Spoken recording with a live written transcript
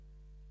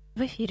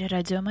В эфире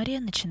Радио Мария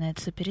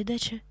начинается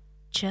передача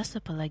 «Час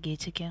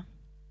апологетики».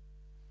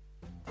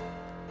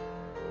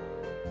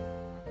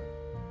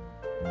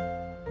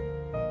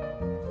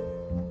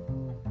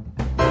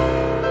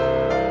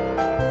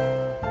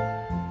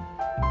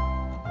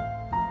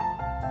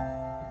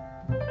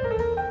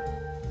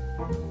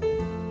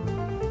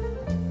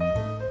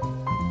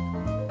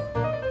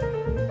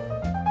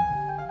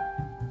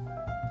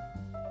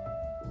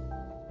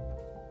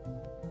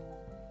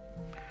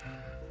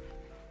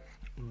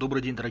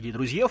 Добрый день, дорогие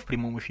друзья, в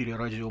прямом эфире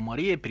Радио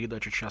Мария,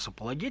 передача «Час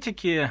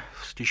апологетики».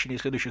 В течение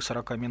следующих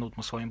 40 минут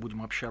мы с вами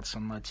будем общаться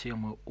на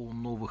темы о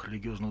новых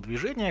религиозных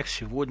движениях.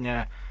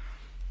 Сегодня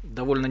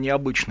довольно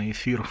необычный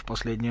эфир в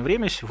последнее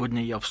время.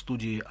 Сегодня я в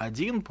студии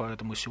один,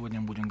 поэтому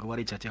сегодня мы будем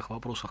говорить о тех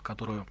вопросах,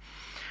 которые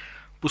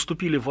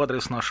поступили в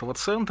адрес нашего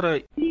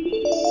центра.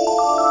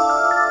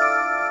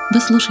 Вы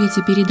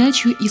слушаете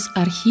передачу из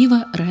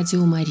архива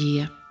Радио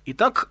Мария.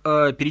 Итак,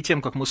 перед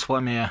тем, как мы с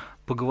вами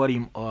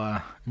поговорим о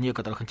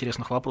некоторых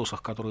интересных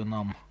вопросах, которые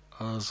нам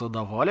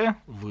задавали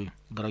вы,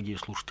 дорогие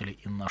слушатели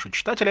и наши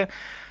читатели,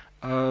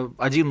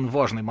 один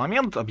важный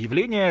момент,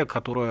 объявление,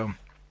 которое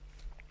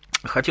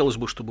хотелось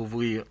бы, чтобы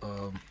вы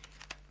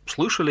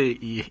слышали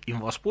и им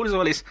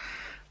воспользовались.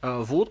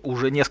 Вот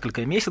уже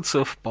несколько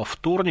месяцев по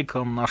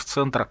вторникам наш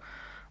центр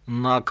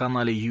на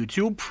канале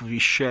YouTube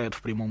вещает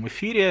в прямом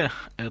эфире.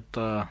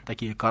 Это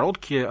такие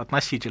короткие,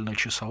 относительно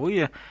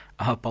часовые,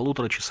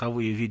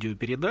 полуторачасовые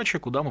видеопередачи,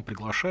 куда мы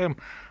приглашаем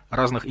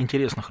разных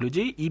интересных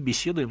людей и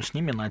беседуем с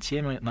ними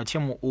на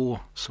тему о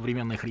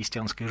современной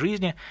христианской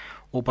жизни,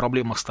 о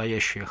проблемах,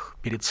 стоящих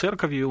перед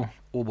церковью,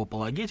 об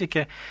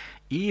апологетике,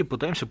 и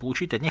пытаемся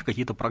получить от них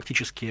какие-то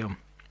практические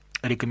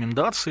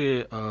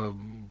рекомендации,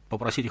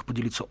 попросить их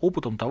поделиться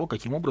опытом того,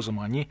 каким образом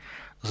они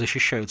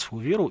защищают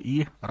свою веру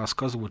и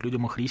рассказывают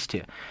людям о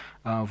Христе.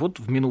 Вот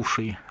в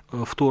минувший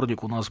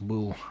вторник у нас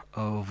был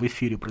в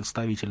эфире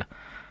представитель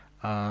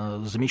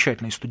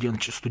замечательной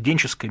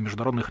студенческой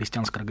международной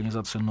христианской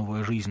организации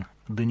 «Новая жизнь»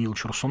 Даниил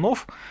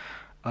Черсунов.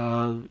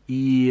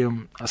 И,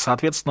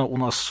 соответственно, у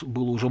нас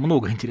было уже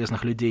много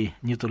интересных людей,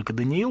 не только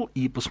Даниил,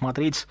 и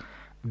посмотреть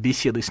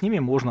беседы с ними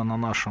можно на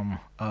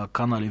нашем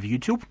канале в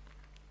YouTube.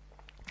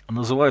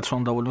 Называется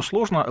он довольно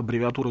сложно,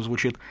 аббревиатура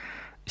звучит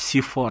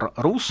CFAR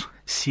Rus,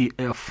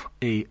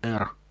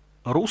 CFAR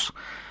Rus,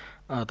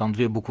 там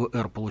две буквы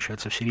R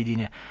получается в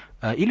середине,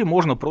 или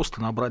можно просто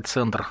набрать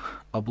Центр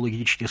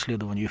апологетических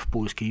исследований в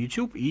поиске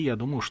YouTube, и я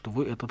думаю, что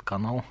вы этот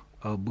канал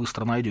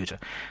быстро найдете.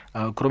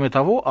 Кроме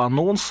того,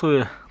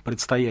 анонсы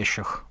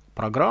предстоящих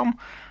программ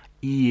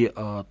и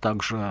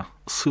также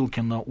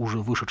ссылки на уже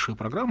вышедшие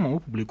программы мы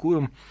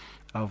публикуем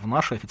на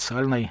нашей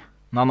официальной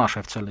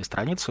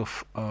странице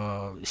в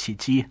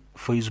сети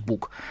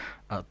Facebook.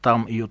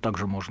 Там ее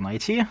также можно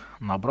найти,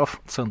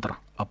 набрав Центр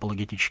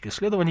апологетических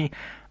исследований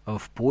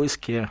в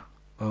поиске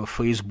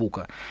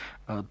Фейсбука.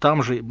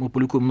 Там же мы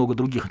публикуем много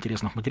других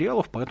интересных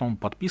материалов, поэтому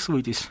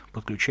подписывайтесь,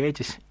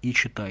 подключайтесь и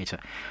читайте.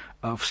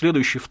 В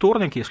следующий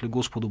вторник, если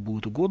Господу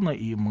будет угодно,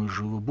 и мы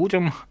живы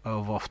будем,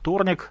 во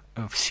вторник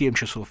в 7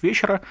 часов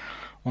вечера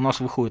у нас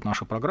выходит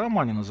наша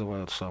программа, они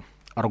называются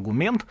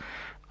 «Аргумент».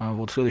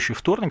 Вот в следующий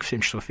вторник в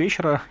 7 часов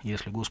вечера,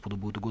 если Господу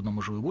будет угодно,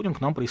 мы живы будем, к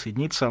нам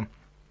присоединится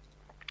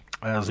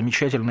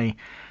замечательный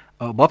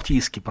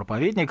баптистский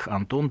проповедник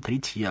Антон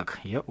Третьяк.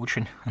 Я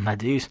очень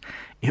надеюсь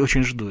и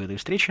очень жду этой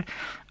встречи.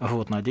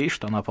 Вот, надеюсь,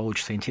 что она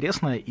получится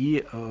интересная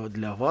и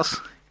для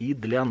вас, и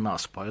для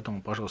нас.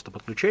 Поэтому, пожалуйста,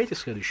 подключайтесь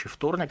в следующий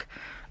вторник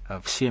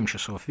в 7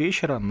 часов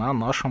вечера на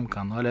нашем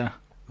канале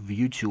в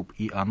YouTube.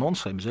 И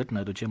анонсы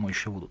обязательно на эту тему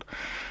еще будут.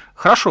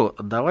 Хорошо,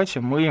 давайте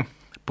мы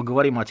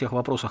поговорим о тех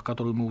вопросах,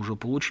 которые мы уже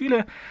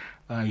получили.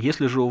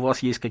 Если же у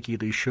вас есть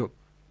какие-то еще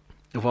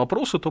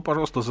вопросы, то,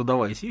 пожалуйста,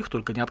 задавайте их,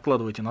 только не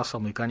откладывайте на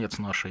самый конец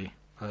нашей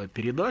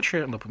передачи.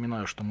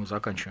 Напоминаю, что мы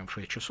заканчиваем в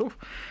 6 часов,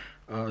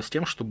 с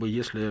тем, чтобы,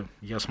 если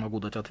я смогу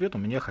дать ответ, у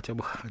меня хотя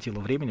бы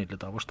хватило времени для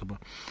того, чтобы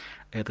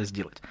это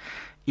сделать.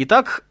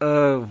 Итак,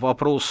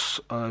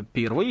 вопрос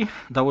первый,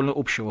 довольно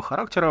общего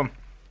характера.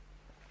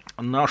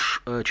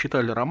 Наш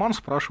читатель Роман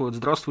спрашивает: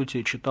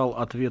 здравствуйте, читал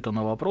ответы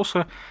на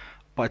вопросы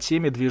по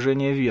теме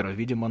движения веры,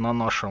 видимо, на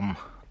нашем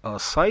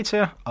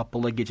сайте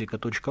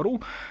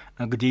apologetica.ru,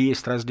 где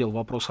есть раздел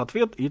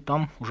 «Вопрос-ответ», и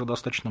там уже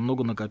достаточно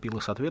много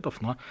накопилось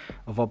ответов на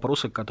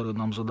вопросы, которые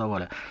нам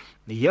задавали.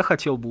 Я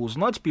хотел бы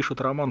узнать,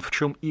 пишет Роман, в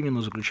чем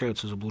именно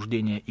заключаются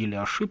заблуждения или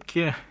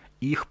ошибки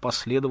их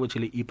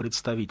последователей и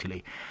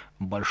представителей.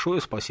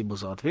 Большое спасибо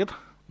за ответ,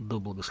 да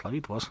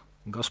благословит вас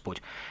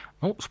Господь.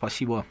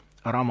 Спасибо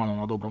Роману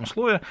на добром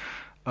слове.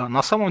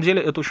 На самом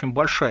деле это очень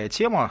большая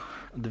тема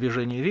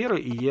движения веры,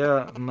 и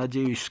я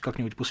надеюсь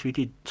как-нибудь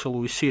посвятить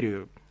целую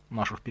серию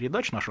наших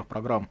передач, наших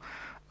программ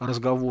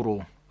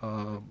разговору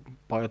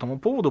по этому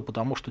поводу,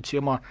 потому что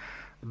тема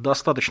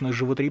достаточно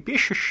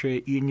животрепещущая,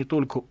 и не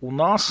только у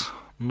нас,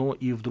 но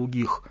и в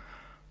других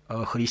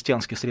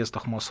христианских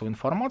средствах массовой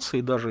информации,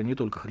 и даже не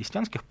только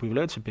христианских,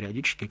 появляются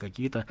периодически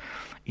какие-то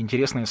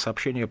интересные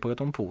сообщения по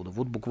этому поводу.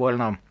 Вот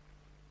буквально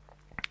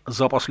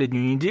за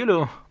последнюю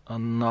неделю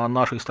на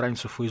нашей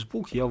странице в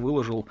Facebook я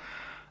выложил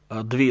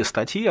две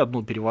статьи,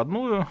 одну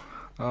переводную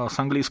с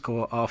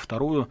английского, а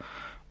вторую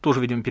тоже,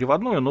 видимо,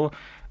 переводную, но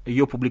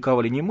ее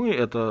публиковали не мы,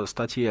 это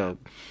статья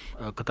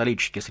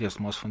 «Католические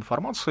средства массовой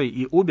информации»,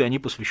 и обе они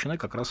посвящены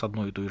как раз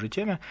одной и той же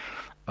теме,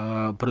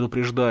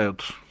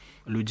 предупреждают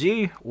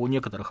людей о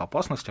некоторых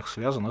опасностях,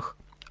 связанных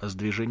с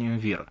движением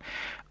веры.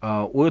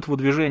 У этого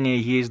движения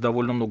есть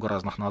довольно много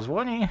разных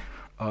названий.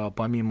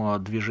 Помимо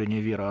движения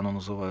веры, оно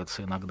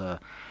называется иногда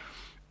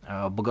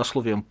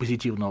богословием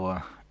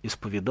позитивного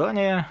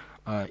исповедания,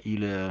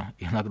 или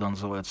иногда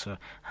называется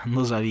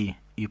 «назови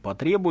и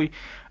потребуй».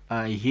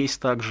 Есть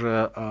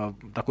также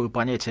такое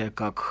понятие,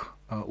 как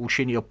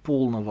учение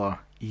полного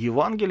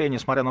Евангелия,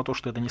 несмотря на то,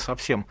 что это не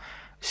совсем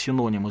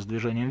синонимы с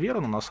движением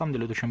веры, но на самом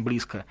деле это очень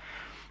близко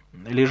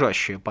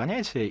лежащие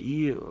понятия,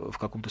 и в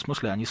каком-то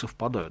смысле они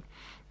совпадают.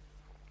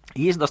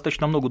 Есть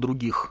достаточно много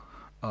других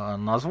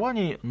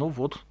названий, но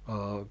вот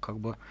как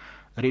бы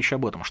речь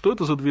об этом. Что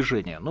это за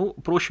движение? Ну,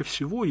 проще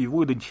всего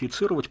его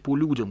идентифицировать по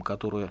людям,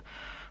 которые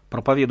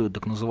проповедуют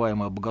так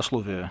называемое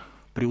богословие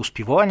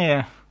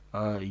преуспевания,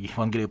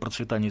 Евангелие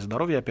процветания и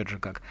здоровья, опять же,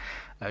 как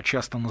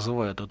часто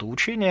называют это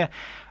учение.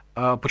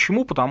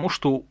 Почему? Потому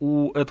что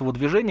у этого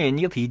движения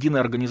нет единой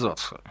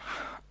организации.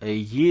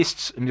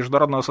 Есть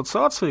международные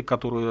ассоциации,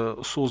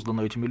 которые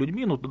созданы этими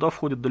людьми, но туда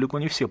входят далеко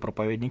не все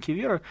проповедники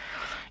веры,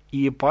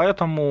 и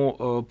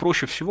поэтому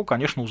проще всего,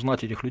 конечно,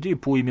 узнать этих людей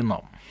по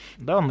именам.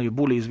 Да,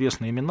 наиболее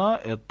известные имена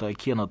 – это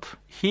Кеннет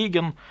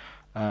Хейген,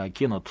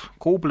 Кеннет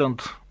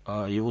Коупленд,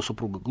 его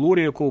супруга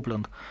Глория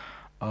Коупленд,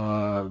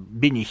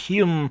 Бенни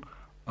Хинн,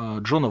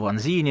 Джона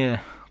Ванзини,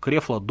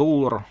 Крефла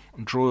Доулар,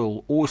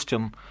 Джоэл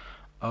Остин.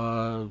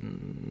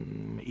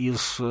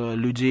 Из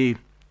людей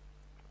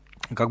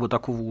как бы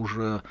такого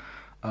уже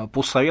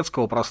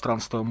постсоветского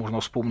пространства можно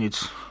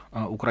вспомнить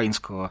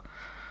украинского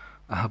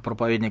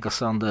проповедника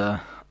Санде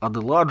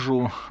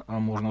Аделаджу,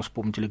 можно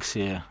вспомнить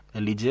Алексея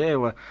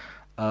Ледяева,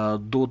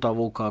 до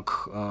того,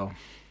 как...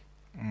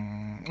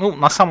 Ну,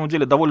 на самом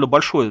деле, довольно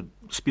большой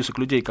список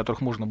людей, которых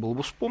можно было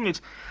бы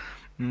вспомнить.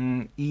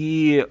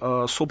 И,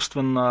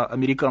 собственно,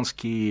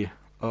 американский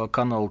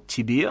канал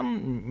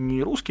TBN,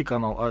 не русский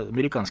канал, а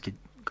американский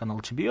канал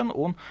TBN,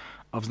 он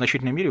в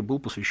значительной мере был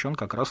посвящен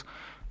как раз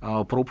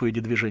проповеди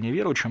движения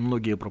веры. Очень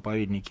многие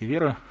проповедники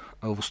веры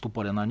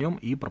выступали на нем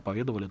и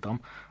проповедовали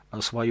там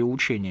свое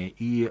учение.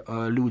 И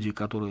люди,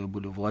 которые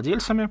были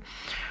владельцами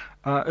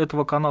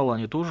этого канала,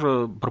 они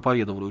тоже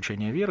проповедовали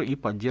учение веры и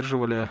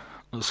поддерживали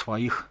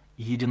своих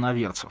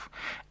единоверцев.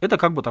 Это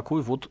как бы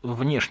такой вот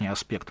внешний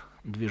аспект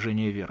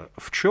движения веры.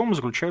 В чем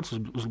заключаются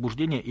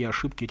заблуждения и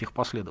ошибки этих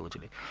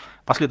последователей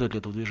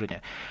этого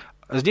движения?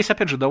 Здесь,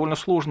 опять же, довольно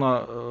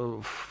сложно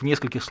в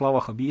нескольких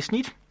словах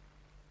объяснить.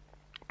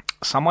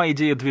 Сама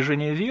идея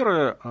движения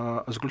веры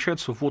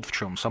заключается вот в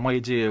чем, сама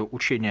идея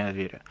учения о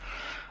вере.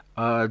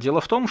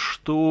 Дело в том,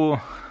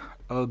 что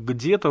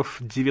где-то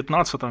в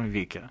XIX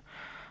веке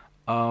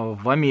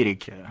в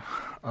Америке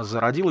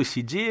зародилась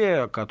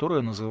идея,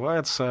 которая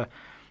называется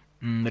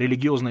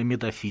религиозной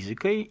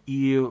метафизикой,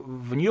 и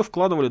в нее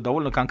вкладывали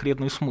довольно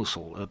конкретный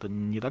смысл. Это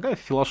не такая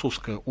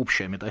философская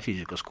общая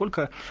метафизика,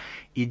 сколько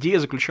идея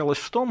заключалась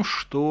в том,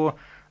 что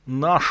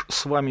наш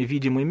с вами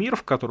видимый мир,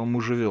 в котором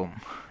мы живем,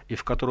 и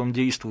в котором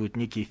действуют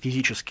некие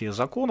физические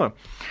законы,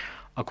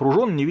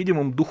 окружен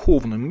невидимым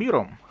духовным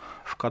миром,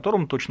 в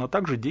котором точно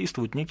так же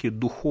действуют некие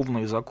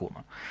духовные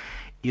законы.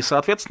 И,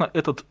 соответственно,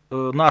 этот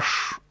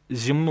наш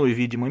земной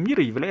видимый мир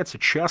является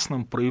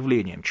частным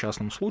проявлением,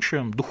 частным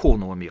случаем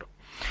духовного мира.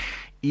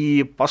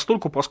 И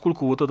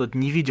поскольку вот этот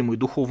невидимый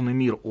духовный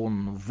мир,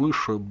 он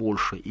выше,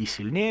 больше и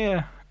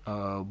сильнее,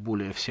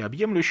 более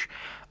всеобъемлющ,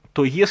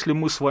 то если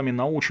мы с вами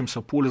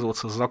научимся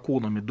пользоваться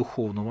законами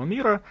духовного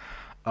мира,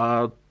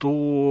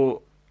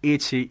 то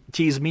те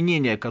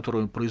изменения,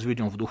 которые мы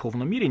произведем в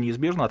духовном мире,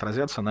 неизбежно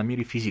отразятся на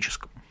мире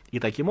физическом. И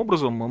таким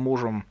образом мы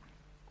можем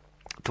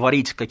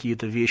творить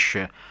какие-то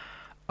вещи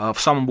в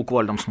самом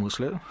буквальном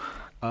смысле,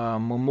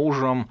 мы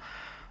можем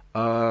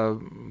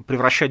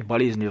превращать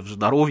болезни в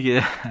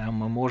здоровье,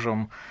 мы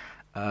можем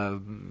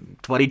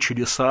творить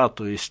чудеса,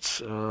 то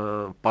есть,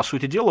 по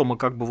сути дела, мы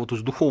как бы вот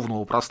из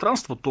духовного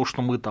пространства то,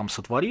 что мы там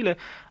сотворили,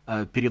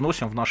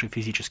 переносим в наш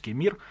физический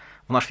мир,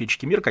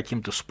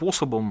 каким-то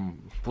способом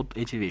вот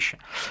эти вещи.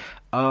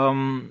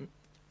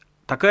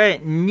 Такая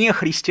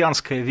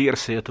нехристианская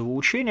версия этого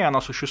учения,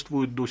 она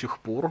существует до сих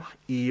пор,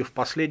 и в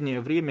последнее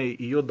время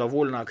ее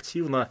довольно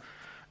активно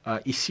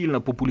и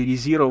сильно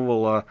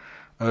популяризировала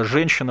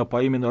женщина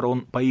по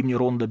имени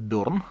Ронда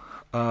Бёрн,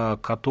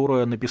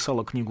 которая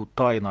написала книгу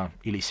 «Тайна»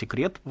 или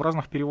 «Секрет» в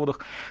разных переводах,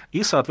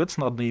 и,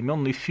 соответственно,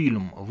 одноименный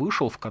фильм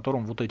вышел, в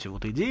котором вот эти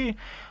вот идеи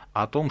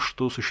о том,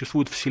 что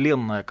существует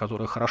вселенная,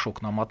 которая хорошо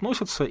к нам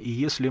относится, и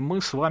если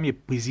мы с вами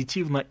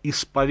позитивно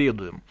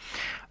исповедуем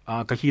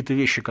какие-то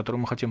вещи, которые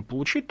мы хотим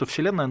получить, то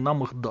вселенная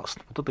нам их даст.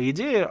 Вот эта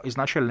идея,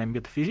 изначально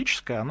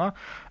метафизическая, она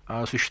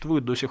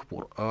существует до сих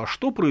пор.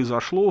 Что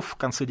произошло в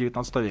конце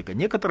XIX века?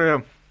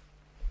 Некоторые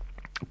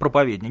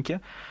проповедники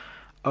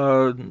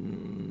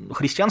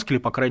христианские,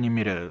 или, по крайней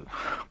мере,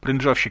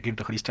 принадлежащие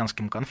каким-то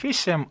христианским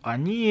конфессиям,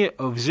 они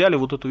взяли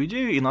вот эту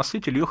идею и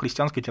насытили ее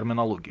христианской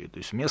терминологией. То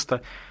есть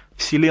вместо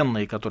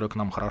Вселенной, которая к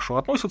нам хорошо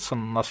относится,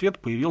 на свет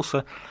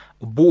появился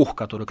Бог,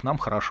 который к нам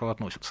хорошо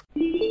относится.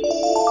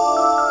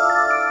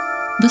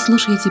 Вы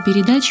слушаете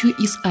передачу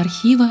из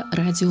архива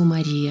 «Радио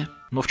Мария».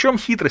 Но в чем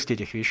хитрость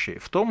этих вещей?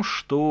 В том,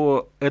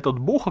 что этот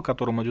Бог, о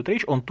котором идет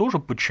речь, он тоже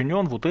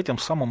подчинен вот этим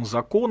самым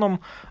законам,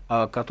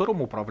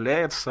 которым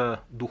управляется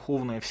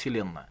духовная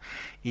вселенная.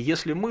 И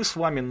если мы с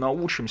вами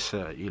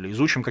научимся или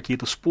изучим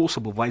какие-то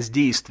способы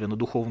воздействия на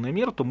духовный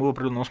мир, то мы в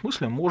определенном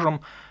смысле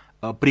можем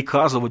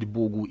приказывать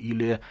Богу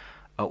или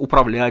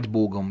управлять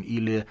Богом,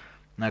 или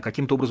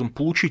каким-то образом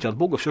получить от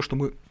Бога все, что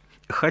мы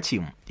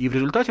хотим. И в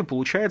результате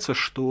получается,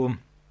 что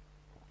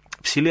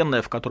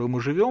Вселенная, в которой мы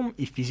живем,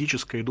 и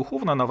физическая, и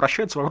духовная, она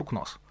вращается вокруг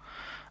нас.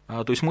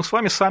 То есть мы с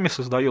вами сами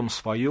создаем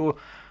свое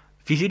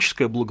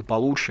физическое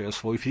благополучие,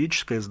 свое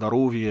физическое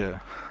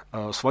здоровье,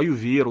 свою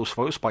веру,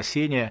 свое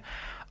спасение.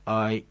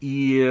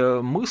 И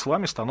мы с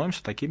вами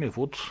становимся такими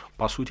вот,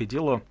 по сути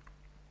дела,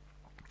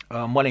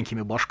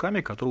 маленькими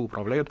башками, которые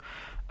управляют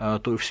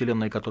той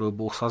вселенной, которую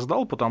Бог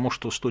создал, потому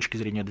что с точки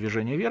зрения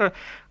движения веры,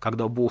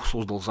 когда Бог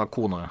создал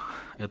законы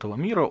этого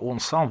мира, Он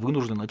сам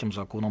вынужден этим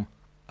законам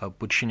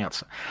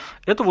подчиняться.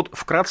 Это вот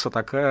вкратце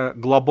такая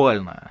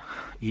глобальная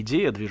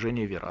идея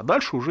движения веры. А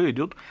дальше уже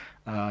идет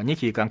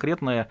некие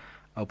конкретные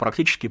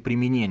практические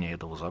применения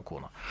этого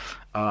закона.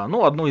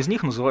 Ну, одно из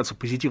них называется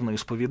позитивное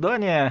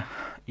исповедание,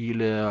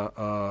 или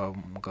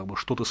как бы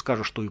что ты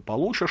скажешь, что и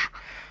получишь.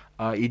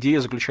 Идея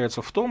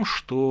заключается в том,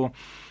 что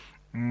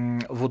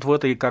вот в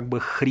этой как бы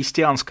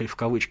христианской в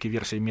кавычки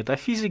версии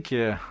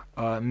метафизики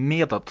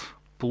метод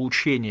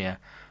получения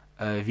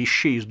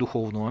вещей из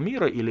духовного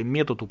мира или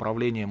метод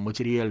управления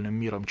материальным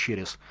миром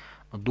через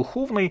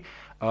духовный,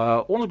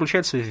 он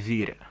заключается в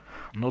вере.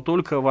 Но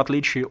только в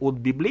отличие от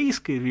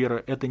библейской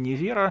веры, это не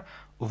вера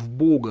в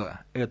Бога,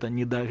 это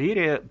не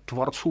доверие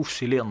Творцу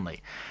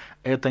Вселенной.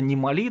 Это не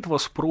молитва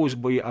с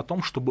просьбой о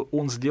том, чтобы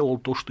он сделал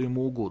то, что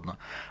ему угодно.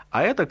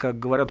 А это, как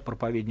говорят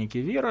проповедники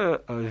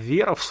веры,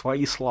 вера в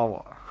свои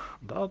слова.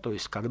 Да, то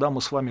есть, когда мы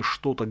с вами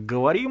что-то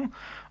говорим,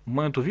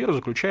 мы эту веру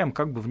заключаем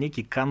как бы в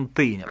некий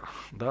контейнер,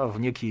 да, в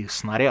некий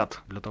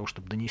снаряд для того,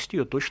 чтобы донести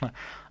ее точно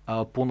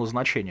по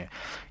назначению.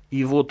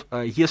 И вот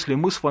если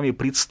мы с вами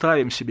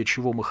представим себе,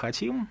 чего мы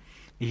хотим,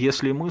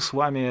 если мы с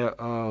вами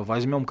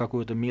возьмем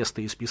какое-то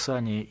место из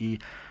Писания и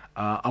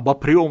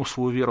обопрем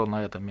свою веру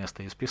на это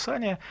место из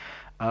Писания,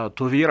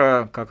 то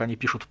вера, как они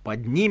пишут,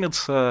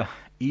 поднимется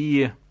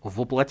и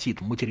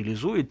воплотит,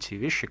 материализует те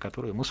вещи,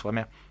 которые мы с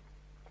вами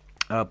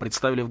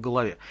представили в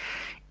голове.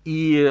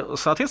 И,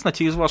 соответственно,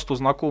 те из вас, кто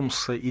знаком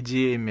с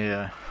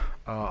идеями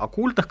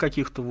оккультных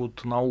каких-то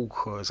вот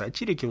наук,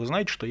 эзотерики, вы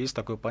знаете, что есть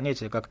такое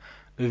понятие, как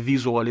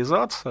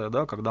визуализация,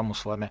 да, когда мы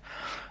с вами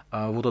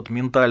вот этот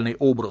ментальный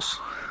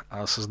образ,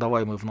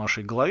 создаваемый в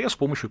нашей голове, с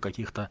помощью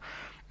каких-то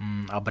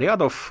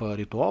обрядов,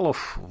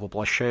 ритуалов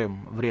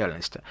воплощаем в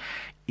реальности.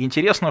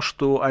 Интересно,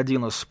 что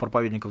один из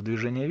проповедников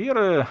движения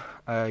веры,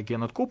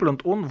 Кеннет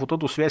Копленд, он вот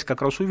эту связь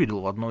как раз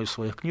увидел в одной из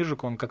своих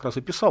книжек, он как раз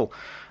и писал: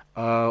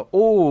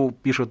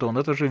 пишет он,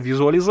 это же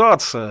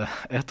визуализация,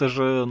 это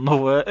же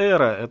новая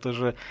эра, это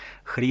же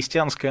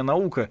христианская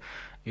наука.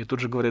 И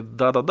тут же говорит,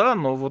 да-да-да,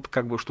 но вот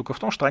как бы штука в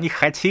том, что они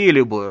хотели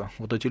бы,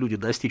 вот эти люди,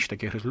 достичь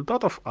таких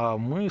результатов, а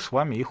мы с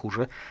вами их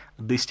уже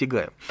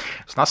достигаем.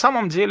 На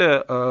самом деле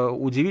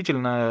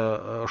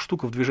удивительная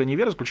штука в движении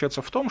веры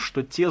заключается в том,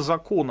 что те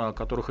законы, о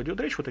которых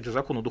идет речь, вот эти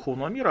законы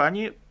духовного мира,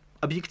 они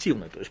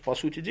объективны. То есть, по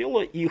сути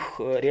дела,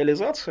 их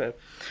реализация,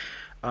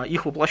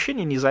 их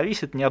воплощение не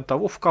зависит ни от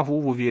того, в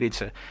кого вы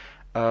верите,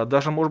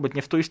 даже, может быть, не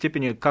в той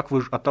степени,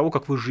 от того,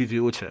 как вы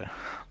живете.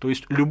 То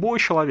есть любой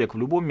человек в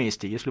любом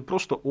месте, если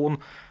просто он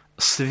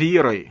с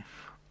верой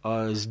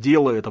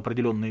сделает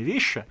определенные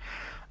вещи,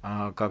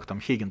 как там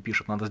Хейген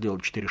пишет, надо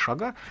сделать 4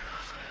 шага,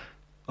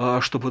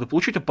 чтобы это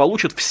получить, он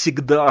получит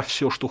всегда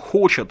все, что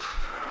хочет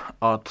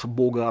от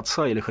Бога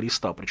Отца или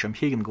Христа. Причем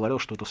Хейген говорил,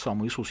 что это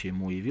сам Иисус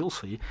ему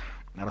явился и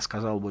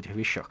рассказал об этих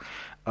вещах.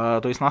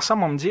 То есть на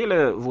самом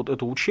деле вот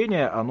это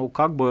учение, оно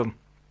как бы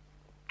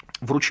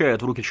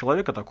вручает в руки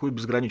человека такую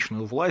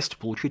безграничную власть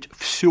получить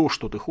все,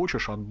 что ты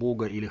хочешь от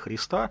Бога или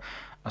Христа,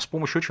 с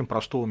помощью очень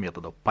простого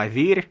метода.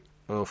 Поверь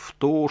в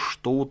то,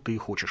 что ты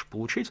хочешь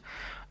получить,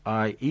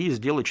 и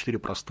сделай 4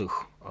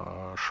 простых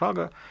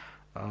шага.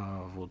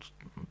 Вот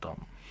там.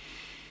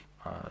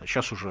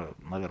 Сейчас уже,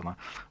 наверное,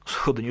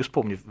 сходу не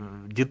вспомню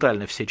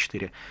детально все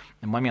 4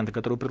 момента,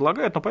 которые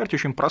предлагают, но, поверьте,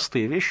 очень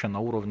простые вещи на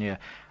уровне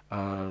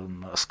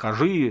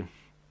 «скажи»,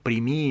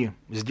 прими,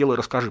 сделай,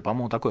 расскажи.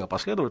 По-моему, такая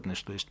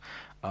последовательность, то есть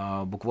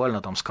буквально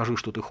там скажи,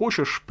 что ты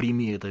хочешь,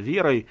 прими это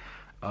верой,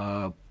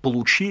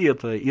 получи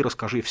это и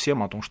расскажи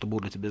всем о том, что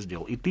Бог для тебя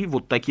сделал. И ты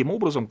вот таким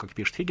образом, как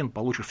пишет Хейген,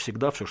 получишь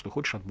всегда все, что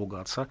хочешь от Бога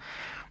Отца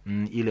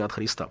или от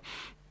Христа.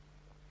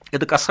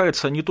 Это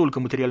касается не только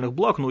материальных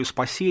благ, но и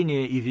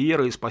спасения, и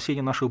веры, и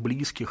спасения наших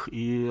близких.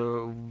 И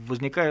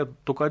возникает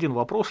только один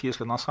вопрос,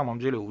 если на самом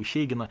деле у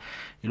Хейгена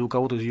или у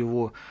кого-то из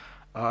его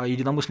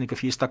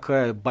единомышленников есть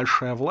такая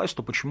большая власть,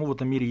 то почему в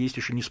этом мире есть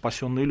еще не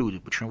спасенные люди,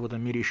 почему в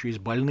этом мире еще есть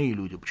больные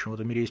люди, почему в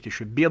этом мире есть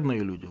еще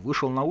бедные люди.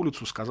 Вышел на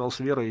улицу, сказал с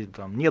верой,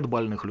 там, нет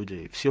больных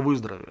людей, все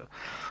выздоровели.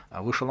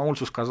 Вышел на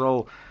улицу,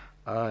 сказал,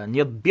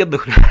 нет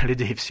бедных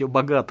людей, все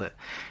богатые.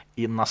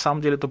 И на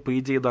самом деле это, по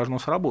идее, должно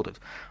сработать.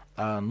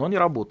 Но не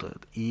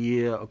работает.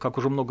 И, как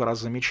уже много раз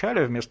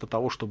замечали, вместо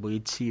того, чтобы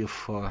идти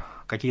в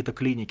какие-то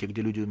клиники,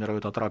 где люди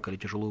умирают от рака или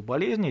тяжелых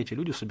болезней, эти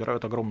люди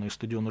собирают огромные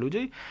стадионы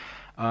людей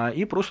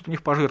и просят у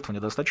них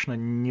пожертвования, достаточно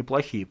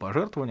неплохие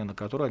пожертвования, на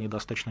которые они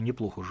достаточно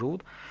неплохо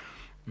живут.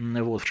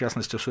 Вот, в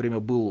частности, все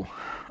время был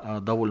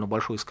довольно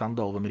большой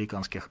скандал в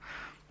американских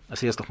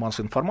средствах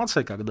массовой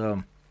информации,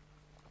 когда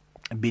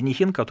Бенни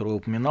Хинн, который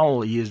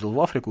упоминал, ездил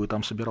в Африку и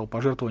там собирал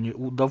пожертвования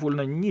у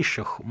довольно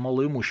нищих,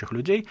 малоимущих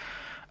людей,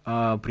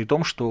 при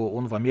том, что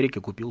он в Америке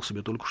купил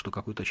себе только что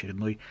какой-то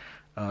очередной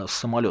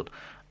самолет.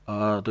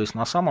 То есть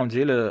на самом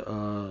деле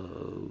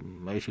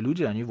эти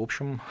люди, они, в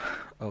общем,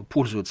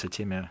 пользуются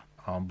теми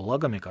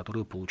благами,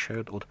 которые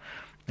получают от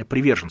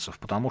приверженцев.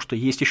 Потому что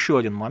есть еще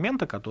один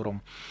момент, о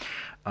котором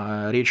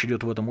речь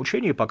идет в этом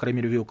учении, по крайней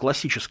мере, в его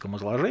классическом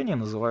изложении.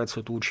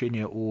 Называется это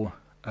учение о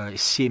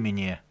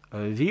семени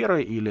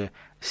веры или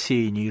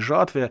сеянии и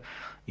жатве.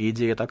 И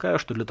идея такая,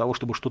 что для того,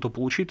 чтобы что-то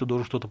получить, ты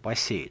должен что-то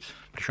посеять.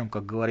 Причем,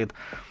 как говорит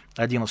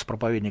один из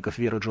проповедников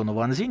веры Джона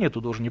Ванзини,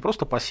 ты должен не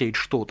просто посеять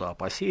что-то, а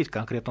посеять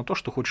конкретно то,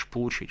 что хочешь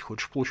получить.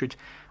 Хочешь получить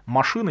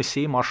машины,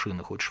 сей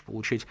машины. Хочешь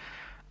получить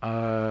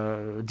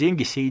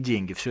деньги, сей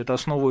деньги. Все это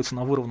основывается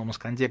на вырванном из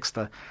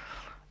контекста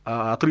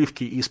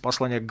отрывке из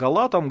послания к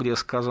Галатам, где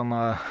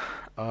сказано,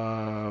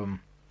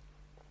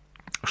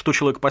 что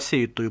человек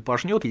посеет, то и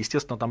пожнет.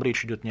 Естественно, там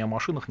речь идет не о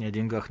машинах, не о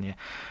деньгах, не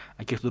о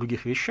каких-то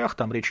других вещах.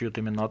 Там речь идет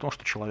именно о том,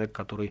 что человек,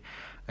 который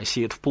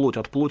сеет в плоть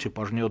от плоти,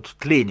 пожнет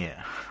тление.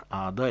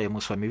 И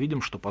мы с вами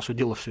видим, что, по сути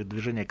дела, все это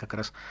движение как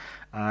раз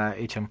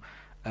этим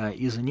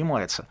и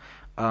занимается.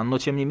 Но,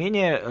 тем не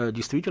менее,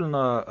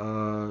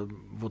 действительно,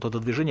 вот это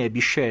движение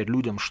обещает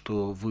людям,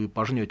 что вы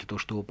пожнете то,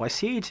 что вы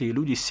посеете, и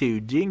люди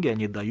сеют деньги,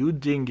 они дают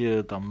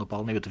деньги, там,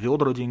 наполняют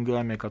ведра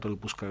деньгами, которые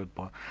пускают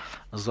по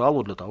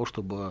залу для того,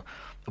 чтобы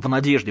в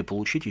надежде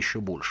получить еще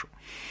больше.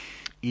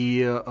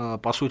 И,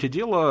 по сути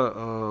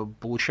дела,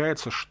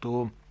 получается,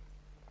 что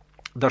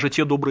даже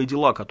те добрые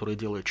дела, которые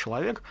делает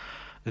человек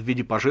в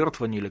виде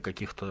пожертвований или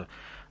каких-то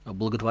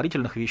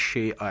благотворительных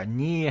вещей,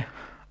 они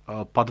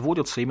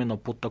подводятся именно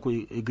под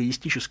такой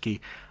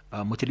эгоистический,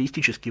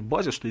 материалистический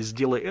базис, то есть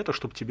сделай это,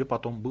 чтобы тебе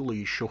потом было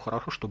еще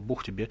хорошо, чтобы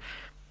Бог тебе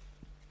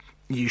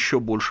еще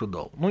больше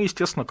дал. Ну,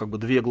 естественно, как бы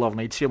две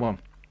главные темы,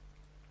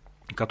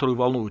 которые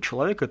волнуют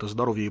человека, это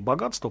здоровье и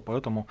богатство,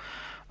 поэтому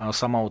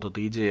сама вот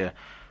эта идея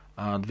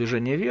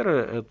движения веры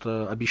 –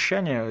 это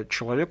обещание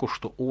человеку,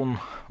 что он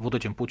вот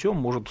этим путем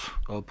может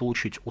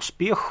получить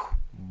успех,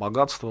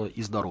 богатство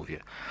и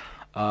здоровье.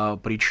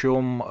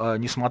 Причем,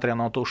 несмотря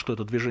на то, что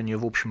это движение,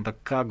 в общем-то,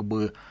 как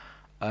бы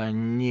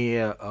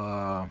не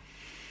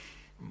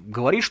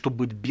говорит, что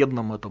быть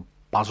бедным – это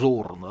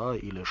позор, да,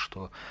 или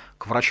что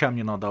к врачам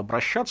не надо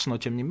обращаться, но,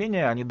 тем не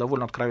менее, они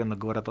довольно откровенно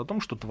говорят о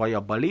том, что твоя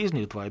болезнь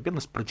и твоя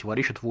бедность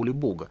противоречат воле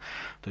Бога.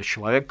 То есть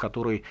человек,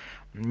 который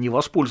не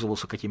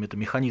воспользовался какими-то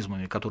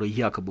механизмами, которые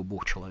якобы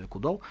Бог человеку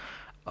дал,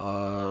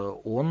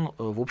 он,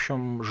 в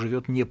общем,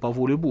 живет не по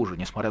воле Божией,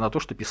 несмотря на то,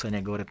 что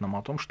Писание говорит нам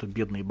о том, что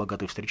бедные и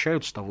богатые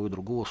встречаются, того и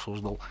другого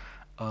создал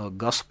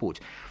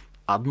Господь.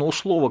 Одно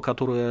слово,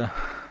 которое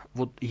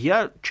вот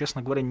я,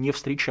 честно говоря, не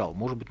встречал,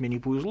 может быть, мне не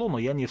повезло, но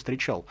я не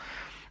встречал,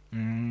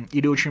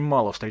 или очень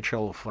мало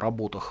встречал в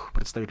работах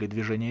представителей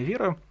движения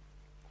веры,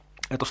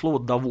 это слово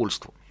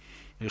 «довольство»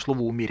 или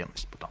слово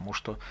 «умеренность», потому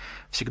что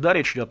всегда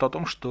речь идет о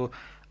том, что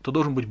ты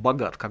должен быть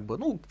богат, как бы,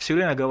 все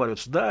время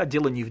оговариваются, да,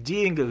 дело не в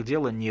деньгах,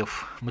 дело не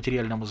в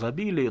материальном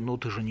изобилии, но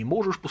ты же не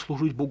можешь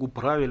послужить Богу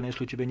правильно,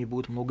 если у тебя не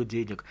будет много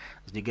денег,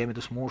 с деньгами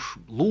ты сможешь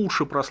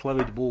лучше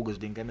прославить Бога, с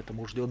деньгами ты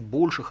можешь делать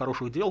больше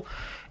хороших дел,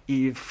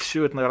 и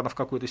все это, наверное, в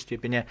какой-то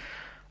степени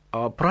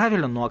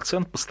правильно, но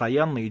акцент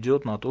постоянно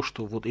идет на то,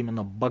 что вот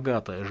именно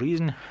богатая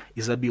жизнь,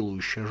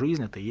 изобилующая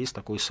жизнь, это и есть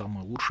такой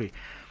самый лучший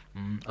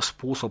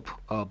способ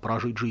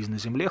прожить жизнь на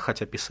земле,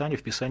 хотя в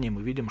Писании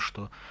мы видим,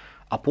 что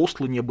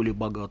апостолы не были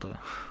богаты,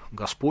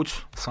 Господь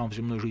сам в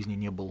земной жизни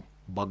не был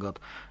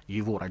богат,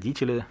 его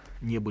родители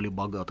не были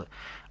богаты.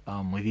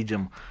 Мы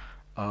видим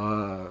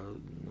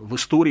в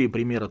истории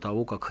примеры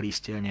того, как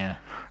христиане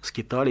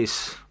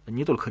скитались,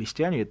 не только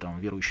христиане, там,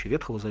 верующие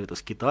Ветхого Завета,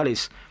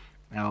 скитались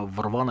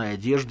в рваной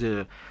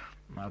одежде,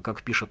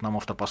 как пишет нам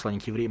автор послания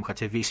к евреям,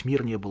 хотя весь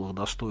мир не был их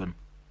достоин.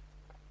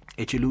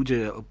 Эти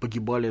люди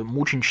погибали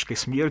мученической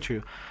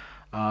смертью.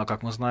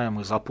 Как мы знаем,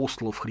 из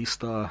апостолов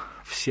Христа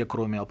все,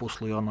 кроме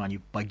апостола Иоанна, они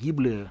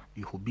погибли,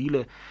 их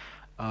убили,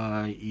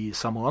 и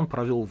сам Иоанн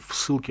провел в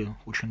ссылке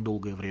очень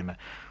долгое время.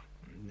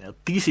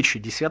 Тысячи,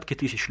 десятки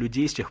тысяч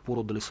людей с тех пор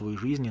отдали свои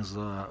жизни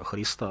за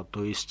Христа.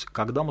 То есть,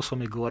 когда мы с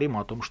вами говорим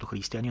о том, что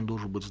христианин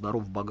должен быть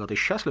здоров, богат и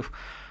счастлив,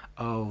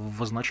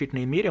 в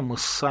значительной мере мы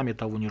сами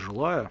того не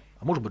желая,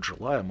 а может быть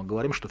желая, мы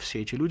говорим, что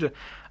все эти люди,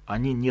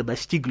 они не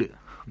достигли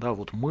да,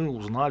 вот мы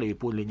узнали и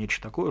поняли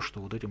нечто такое, что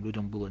вот этим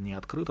людям было не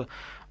открыто,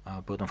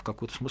 поэтому в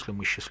какой-то смысле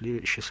мы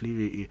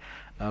счастливее и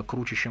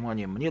круче, чем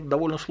они. Мне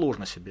довольно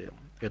сложно себе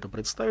это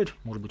представить,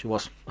 может быть, у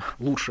вас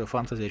лучшая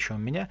фантазия, чем у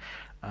меня,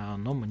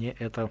 но мне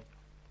это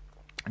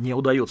не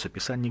удается.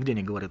 Писание нигде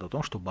не говорит о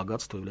том, что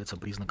богатство является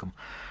признаком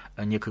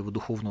некоего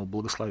духовного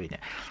благословения.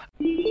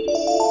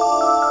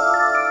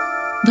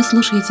 Вы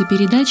слушаете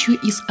передачу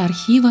из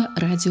архива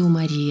 «Радио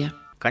Мария».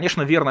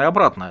 Конечно, верно и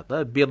обратное.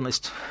 Да?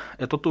 Бедность –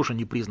 это тоже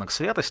не признак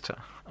святости.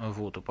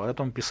 Вот, и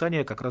поэтому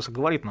Писание как раз и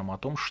говорит нам о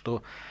том,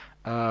 что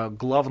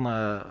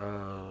главная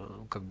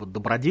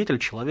добродетель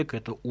человека –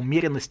 это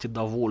умеренность и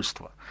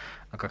довольство.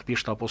 Как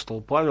пишет апостол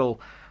Павел,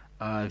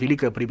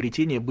 великое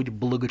приобретение – быть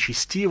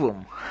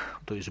благочестивым,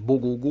 то есть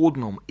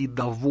богоугодным и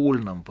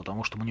довольным,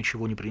 потому что мы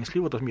ничего не принесли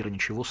в этот мир и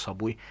ничего с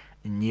собой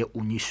не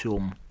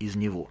унесем из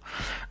него.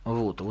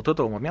 Вот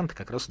этого момента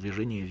как раз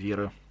движения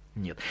веры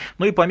нет.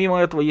 Ну и помимо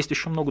этого есть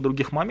еще много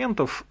других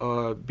моментов.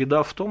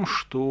 Беда в том,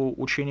 что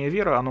учение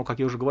веры, оно, как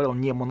я уже говорил,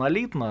 не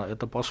монолитно.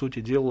 Это, по сути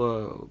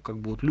дела,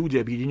 люди,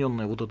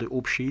 объединенные вот этой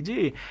общей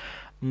идеей,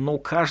 но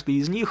каждый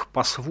из них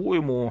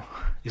по-своему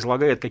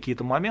излагает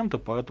какие-то моменты,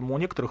 поэтому у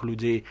некоторых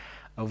людей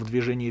в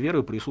движении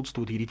веры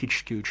присутствуют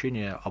еретические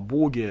учения о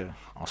Боге,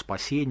 о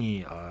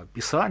спасении, о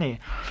Писании.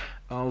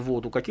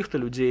 У каких-то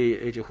людей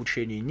этих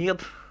учений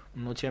нет,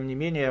 но тем не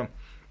менее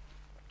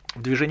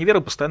в движении веры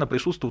постоянно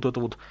присутствует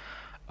эта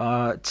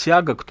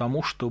тяга к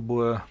тому,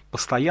 чтобы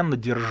постоянно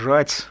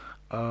держать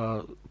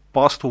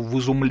паству в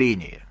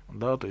изумлении.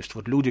 Да? То есть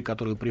люди,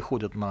 которые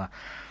приходят на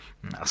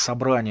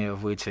собрания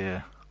в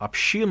эти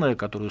общины,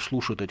 которые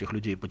слушают этих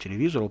людей по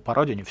телевизору, по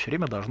радио, они все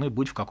время должны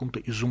быть в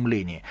каком-то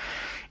изумлении.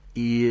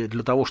 И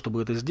для того,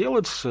 чтобы это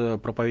сделать,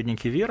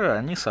 проповедники веры,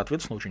 они,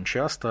 соответственно, очень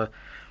часто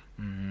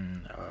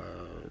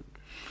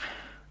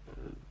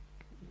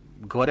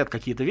говорят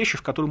какие-то вещи,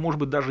 в которые, может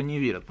быть, даже не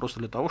верят, просто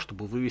для того,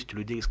 чтобы вывести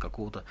людей из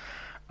какого-то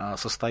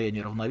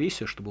состояния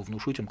равновесия, чтобы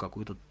внушить им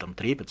какой-то там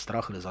трепет,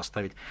 страх или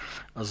заставить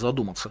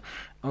задуматься.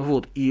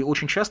 И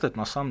очень часто это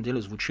на самом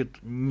деле звучит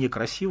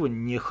некрасиво,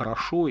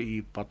 нехорошо,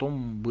 и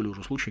потом были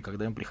уже случаи,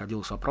 когда им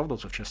приходилось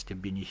оправдываться, в частности,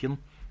 Бенни Хинн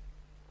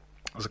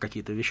за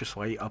какие-то вещи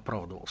свои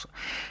оправдывался.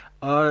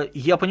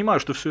 Я понимаю,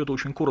 что все это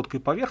очень коротко и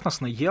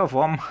поверхностно. Я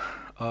вам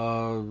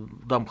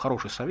дам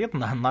хороший совет.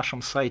 На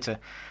нашем сайте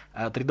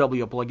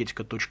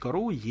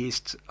www.apologetica.ru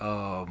есть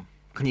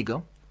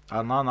книга.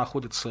 Она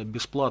находится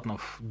бесплатно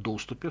в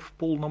доступе, в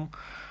полном,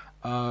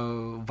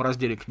 в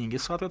разделе книги,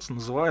 соответственно.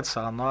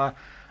 Называется она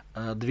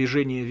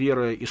 «Движение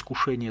веры,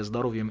 искушение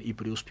здоровьем и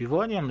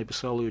преуспеванием».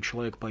 Написал ее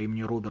человек по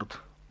имени Роберт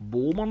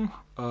Боуман,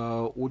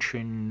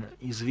 очень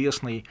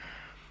известный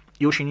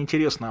и очень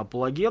интересный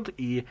апологет,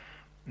 и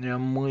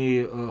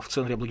мы в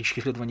Центре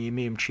апологетических исследований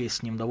имеем честь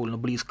с ним довольно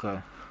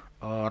близко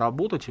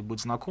работать и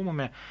быть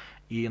знакомыми,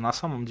 и на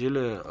самом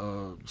деле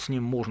с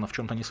ним можно в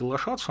чем-то не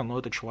соглашаться, но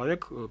это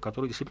человек,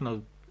 который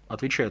действительно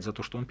отвечает за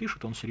то, что он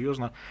пишет, он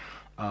серьезно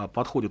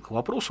подходит к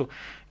вопросу.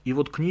 И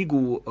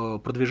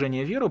книгу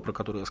 «Продвижение веры», про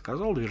которую я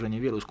сказал, «Движение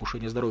веры,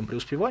 искушение здоровьем,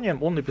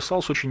 преуспеванием», он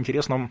написал с под очень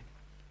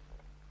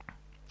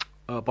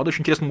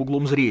интересным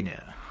углом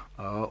зрения.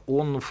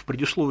 Он в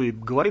предисловии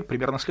говорит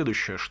примерно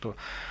следующее, что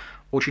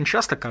очень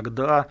часто,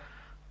 когда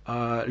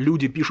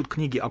люди пишут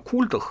книги о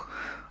культах,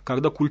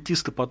 когда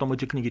культисты потом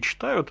эти книги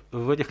читают,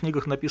 в этих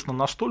книгах написано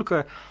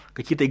настолько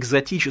какие-то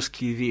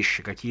экзотические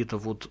вещи, какие-то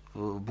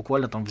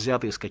буквально там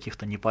взятые из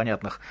каких-то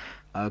непонятных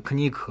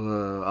книг,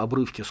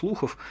 обрывки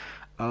слухов,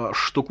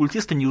 что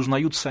культисты не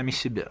узнают сами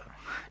себя.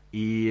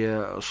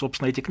 И,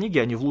 собственно, эти книги,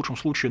 они в лучшем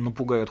случае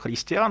напугают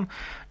христиан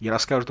и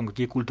расскажут им,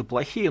 какие культы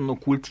плохие, но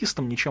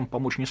культистам ничем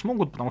помочь не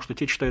смогут, потому что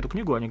те, читают эту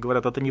книгу, они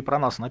говорят, это не про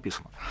нас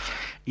написано.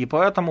 И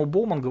поэтому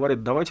Боуман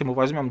говорит, давайте мы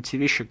возьмем те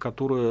вещи,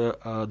 которые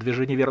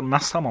движение веры на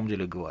самом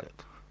деле говорит.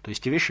 То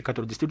есть те вещи,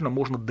 которые действительно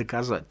можно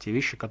доказать, те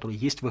вещи, которые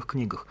есть в их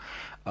книгах,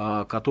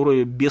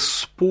 которые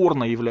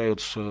бесспорно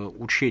являются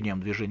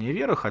учением движения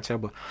веры, хотя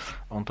бы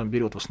он там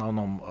берет в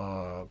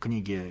основном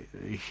книги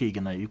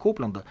Хейгена и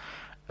Копленда.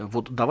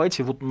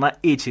 Давайте на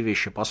эти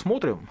вещи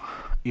посмотрим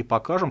и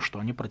покажем, что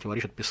они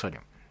противоречат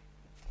Писанию.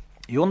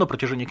 И он на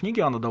протяжении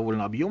книги, она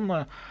довольно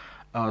объемная,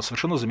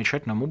 совершенно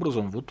замечательным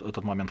образом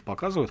этот момент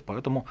показывает,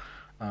 поэтому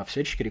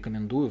всячески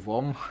рекомендую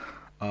вам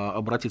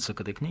обратиться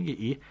к этой книге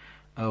и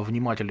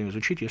внимательно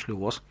изучить, если у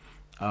вас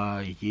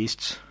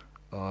есть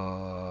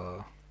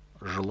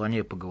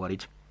желание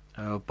поговорить,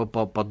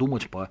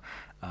 подумать,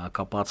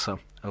 покопаться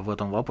в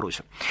этом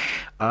вопросе.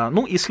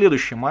 И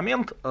следующий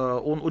момент,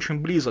 он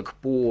очень близок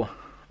по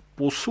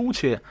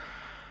сути.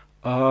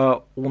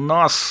 У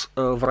нас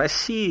в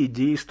России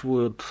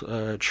действует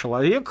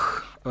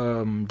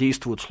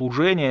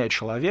служение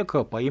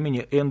человека по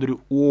имени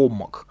Эндрю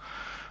Уоммак.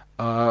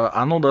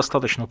 Оно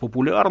достаточно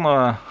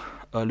популярно,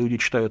 люди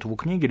читают его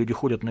книги, люди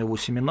ходят на его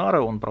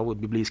семинары, он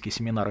проводит библейские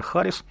семинары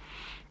Харрис,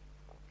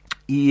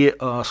 и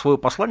свое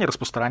послание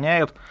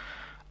распространяет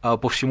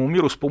по всему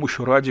миру с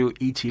помощью радио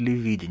и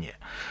телевидения.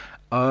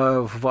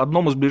 В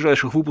одном из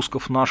ближайших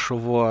выпусков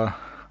нашего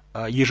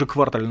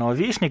ежеквартального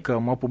вестника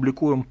мы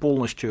опубликуем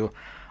полностью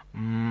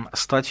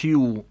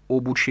статью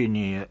об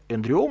учении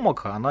Эндрю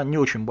Омака. Она не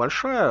очень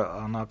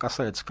большая, она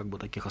касается как бы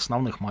таких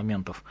основных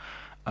моментов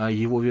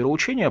его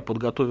вероучения.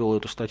 Подготовил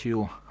эту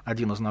статью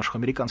один из наших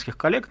американских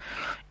коллег,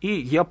 и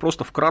я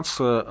просто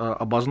вкратце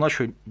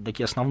обозначу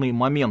такие основные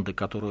моменты,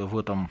 которые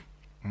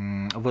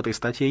в этой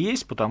статье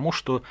есть, потому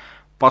что,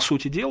 по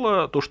сути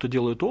дела, то, что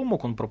делает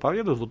Омак, он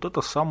проповедует вот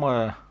это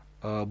самое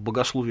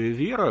богословие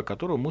веры, о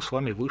котором мы с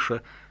вами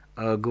выше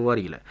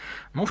говорили.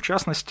 Ну, в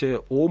частности,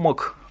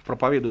 Омак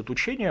проповедует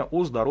учение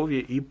о здоровье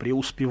и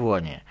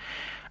преуспевании.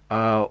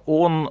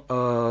 Он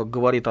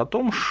говорит о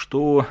том,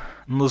 что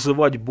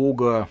называть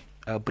Бога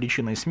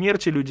причиной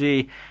смерти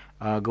людей,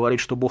 говорит,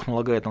 что Бог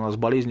налагает на нас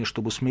болезни,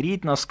 чтобы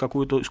смирить нас с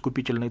какой-то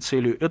искупительной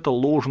целью, это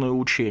ложное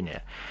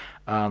учение.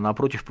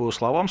 Напротив, по его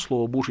словам,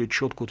 Слово Божье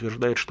четко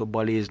утверждает, что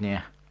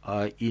болезни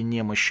и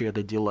немощи –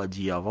 это дела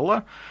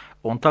дьявола.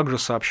 Он также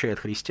сообщает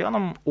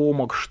христианам,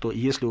 Омак, что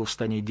если вы в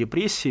состоянии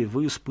депрессии,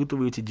 вы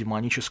испытываете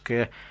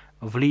демоническое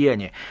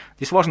влияние.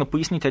 Здесь важно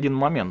пояснить один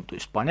момент. То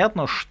есть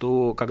понятно,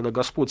 что когда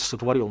Господь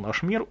сотворил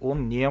наш мир,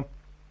 Он не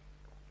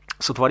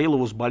сотворил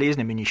его с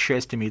болезнями,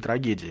 несчастьями и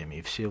трагедиями.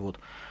 И все вот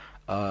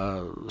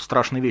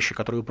страшные вещи,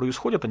 которые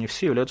происходят, они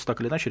все являются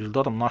так или иначе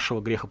результатом нашего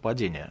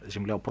грехопадения.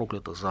 Земля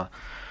проклята за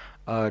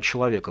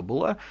человека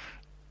была.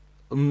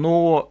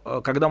 Но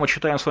когда мы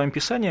читаем с вами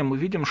Писание, мы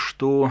видим,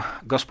 что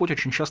Господь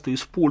очень часто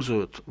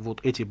использует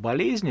вот эти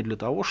болезни для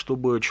того,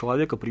 чтобы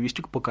человека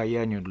привести к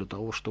покаянию, для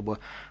того, чтобы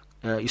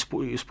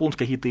исполнить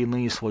какие-то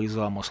иные свои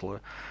замыслы.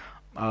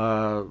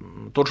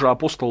 Тот же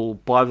апостол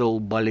Павел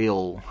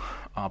болел.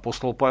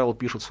 Апостол Павел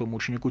пишет своему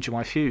ученику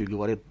Тимофею и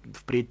говорит: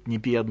 «Впредь не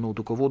пей одну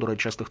только воду ради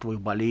частых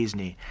твоих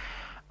болезней».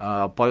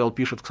 Павел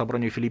пишет к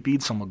собранию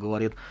филиппийцам и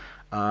говорит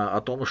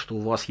о том, что у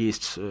вас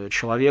есть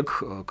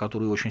человек,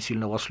 который очень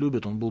сильно вас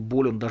любит, он был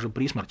болен даже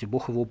при смерти,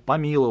 Бог его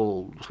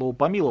помиловал. Слово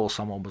 «помиловал»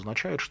 само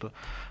обозначает, что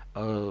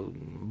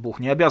Бог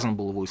не обязан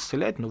был его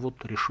исцелять, но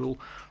вот решил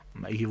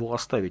его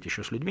оставить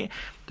еще с людьми.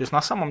 То есть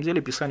на самом деле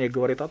Писание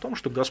говорит о том,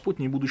 что Господь,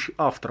 не будучи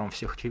автором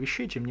всех этих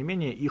вещей, тем не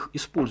менее их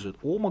использует.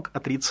 Омак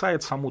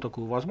отрицает саму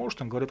такую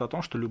возможность, он говорит о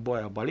том, что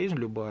любая болезнь,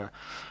 любая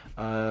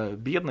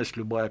бедность,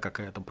 любая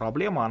какая-то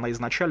проблема, она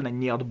изначально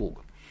не от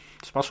Бога.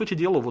 То есть, по сути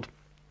дела, вот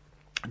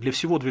для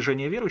всего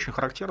движения веры очень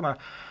характерно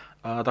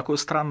такое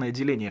странное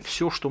деление.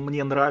 Все, что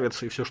мне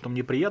нравится и все, что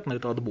мне приятно,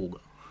 это от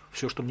Бога.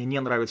 Все, что мне не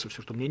нравится,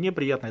 все, что мне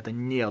неприятно, это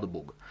не от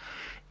Бога.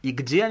 И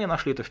где они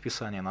нашли это в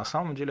Писании? На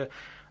самом деле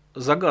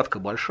загадка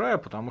большая,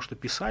 потому что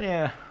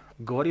Писание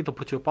говорит о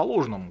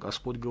противоположном.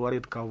 Господь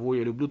говорит: кого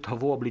я люблю,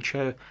 того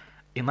обличаю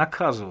и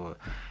наказываю.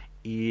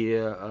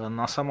 И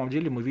на самом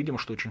деле мы видим,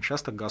 что очень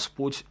часто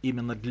Господь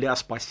именно для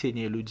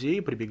спасения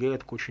людей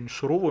прибегает к очень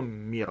суровым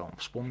мерам.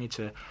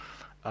 Вспомните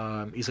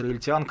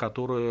израильтян,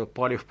 которые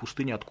пали в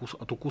пустыне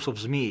от укусов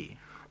змей.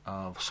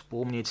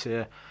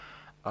 Вспомните,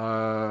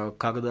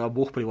 когда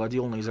Бог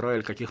приводил на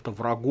Израиль каких-то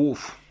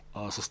врагов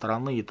со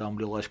стороны, и там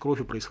лилась кровь,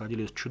 и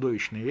происходили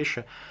чудовищные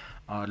вещи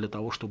для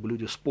того, чтобы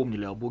люди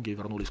вспомнили о Боге и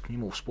вернулись к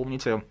Нему.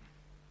 Вспомните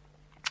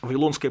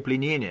вавилонское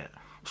пленение,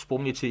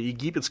 вспомните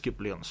египетский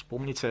плен,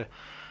 вспомните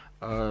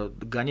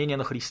гонения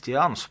на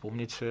христиан,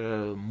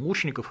 вспомните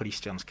мучеников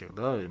христианских.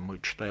 Да? Мы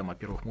читаем о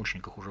первых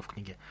мучениках уже в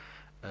книге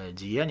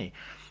Деяний.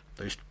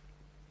 То есть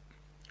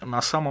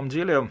на самом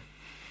деле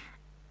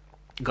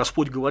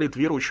Господь говорит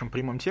верующим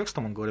прямым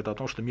текстом, Он говорит о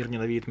том, что мир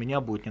ненавидит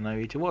меня, будет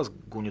ненавидеть и вас,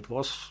 гонит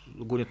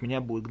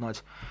меня, будет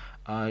гнать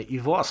и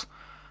вас.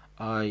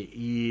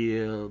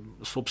 И,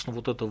 собственно,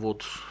 вот это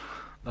вот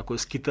такое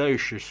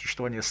скитающее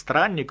существование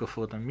странников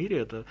в этом мире,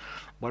 это,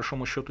 по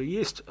большому счету,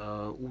 есть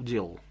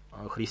удел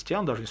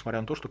христиан, даже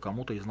несмотря на то, что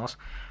кому-то из нас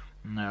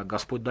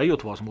Господь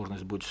дает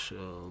возможность быть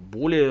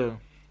более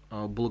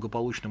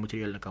благополучным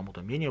материально,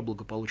 кому-то менее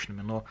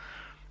благополучными, но,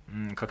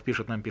 как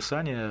пишет нам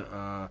Писание,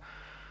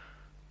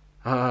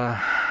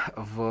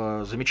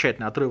 в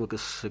замечательный отрывок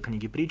из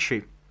книги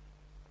Притчей,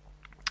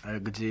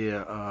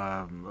 где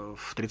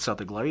в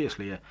 30 главе,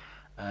 если я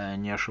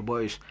не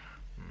ошибаюсь,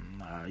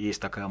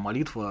 есть такая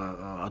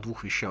молитва о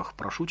двух вещах.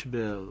 «Прошу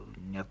тебя,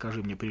 не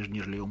откажи мне прежде,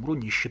 нежели я умру,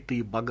 нищеты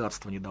и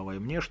богатства не давай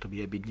мне, чтобы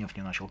я, обеднев,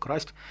 не начал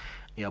красть,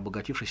 и,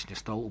 обогатившись, не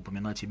стал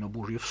упоминать имя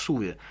Божье в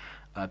суе.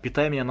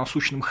 Питай меня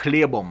насущным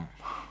хлебом»,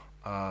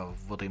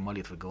 в этой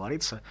молитве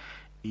говорится.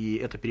 И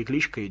эта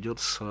перекличка идет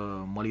с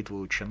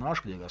молитвой «Отче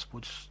наш», где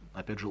Господь,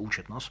 опять же,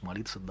 учит нас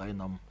молиться: «Дай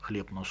нам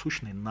хлеб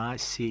насущный на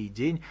сей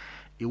день»,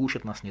 и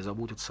учит нас не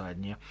заботиться о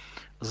дне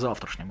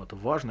завтрашнем. Это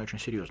важно и очень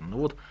серьезно. Но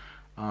вот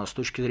с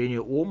точки зрения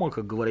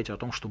Омака говорить о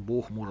том, что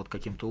Бог может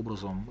каким-то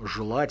образом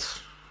желать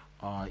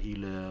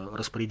или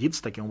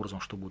распорядиться таким образом,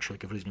 чтобы у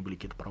человека в жизни были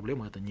какие-то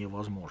проблемы, это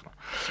невозможно.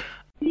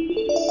 Вы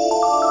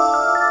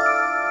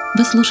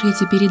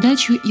слушаете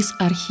передачу из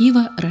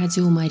архива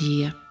 «Радио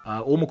Мария».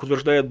 Омак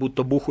утверждает,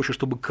 будто Бог хочет,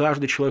 чтобы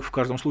каждый человек в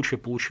каждом случае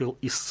получил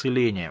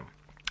исцеление.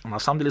 На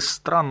самом деле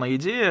странная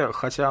идея,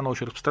 хотя она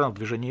очень распространена в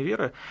движении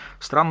веры.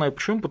 Странная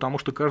почему? Потому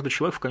что каждый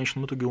человек в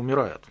конечном итоге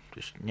умирает. То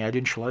есть ни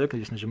один человек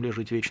здесь на земле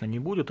жить вечно не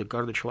будет, и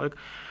каждый человек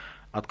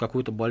от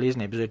какой-то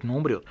болезни обязательно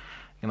умрет.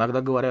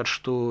 Иногда говорят,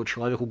 что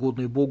человек,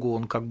 угодный Богу,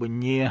 он как бы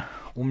не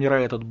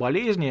умирает от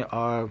болезни,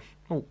 а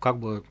как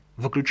бы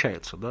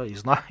выключается, да,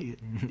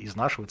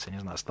 изнашивается, не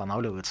знаю,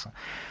 останавливается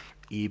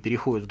и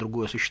переходит в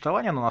другое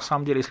существование. Но на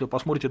самом деле, если вы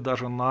посмотрите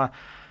даже на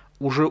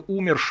уже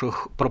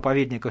умерших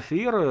проповедников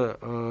веры,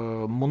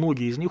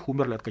 многие из них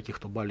умерли от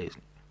каких-то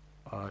болезней.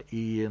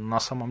 И на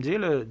самом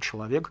деле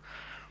человек,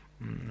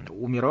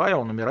 умирая,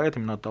 он умирает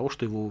именно от того,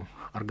 что его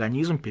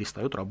организм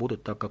перестает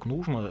работать так, как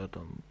нужно.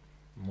 Это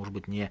может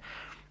быть не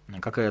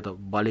какая-то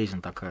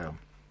болезнь такая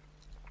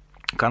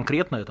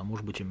конкретная, это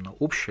может быть именно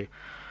общая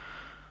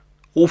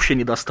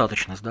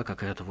недостаточность, да,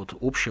 какая-то вот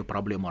общая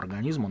проблема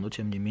организма, но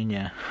тем не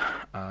менее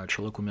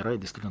человек умирает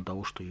действительно от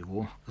того, что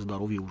его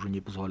здоровье уже не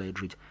позволяет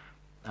жить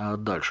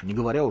дальше, не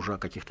говоря уже о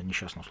каких-то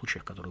несчастных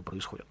случаях, которые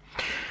происходят.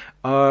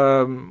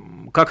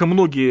 Как и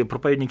многие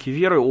проповедники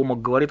веры,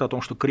 Омак говорит о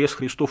том, что крест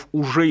Христов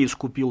уже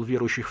искупил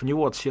верующих в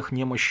него от всех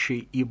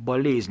немощей и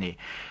болезней.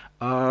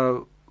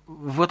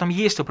 В этом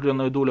есть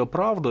определенная доля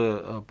правды,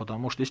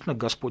 потому что действительно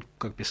Господь,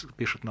 как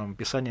пишет нам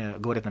Писание,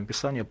 говорит нам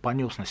Писание,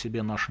 понес на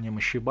себе наши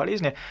немощи и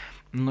болезни.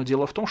 Но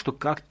дело в том, что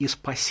как и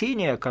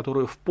спасение,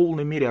 которое в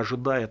полной мере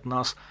ожидает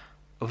нас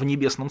в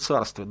небесном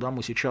царстве, да,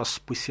 мы сейчас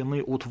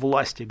спасены от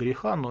власти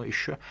греха, но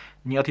еще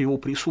не от его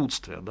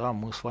присутствия, да,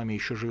 мы с вами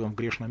еще живем в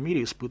грешном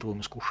мире,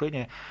 испытываем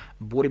искушения,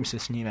 боремся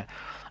с ними,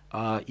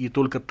 и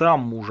только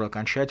там мы уже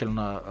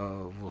окончательно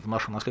в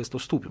наше наследство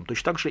вступим.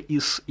 Точно так же и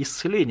с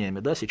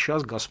исцелениями, да,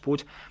 сейчас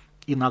Господь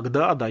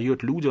иногда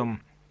дает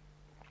людям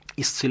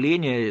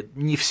исцеление,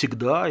 не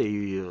всегда,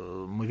 и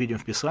мы видим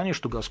в Писании,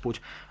 что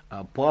Господь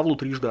Павлу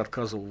трижды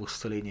отказывал в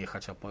исцелении,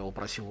 хотя Павел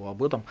просил его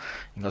об этом,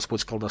 и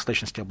Господь сказал: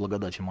 достаточно тебе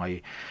благодати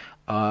моей.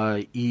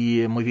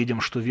 И мы видим,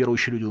 что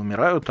верующие люди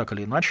умирают так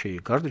или иначе, и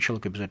каждый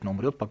человек обязательно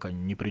умрет, пока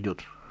не придет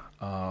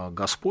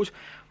Господь.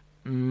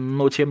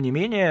 Но, тем не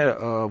менее,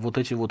 вот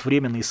эти вот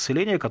временные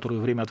исцеления,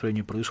 которые время от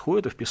времени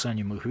происходят, и в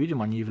Писании мы их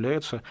видим, они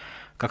являются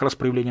как раз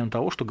проявлением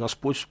того, что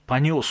Господь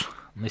понес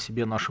на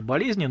себе наши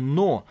болезни,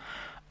 но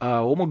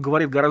Омак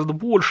говорит гораздо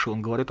больше.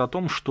 Он говорит о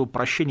том, что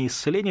прощение и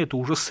исцеление – это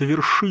уже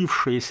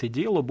совершившееся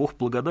дело, Бог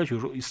благодатью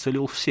уже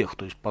исцелил всех.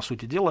 То есть, по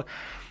сути дела,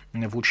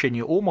 в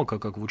учении Омака,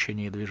 как в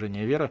учении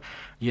движения веры,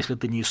 если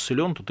ты не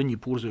исцелен, то ты не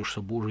пользуешься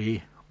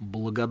Божьей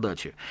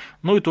благодатью.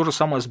 Ну и то же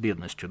самое с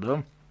бедностью,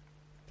 да.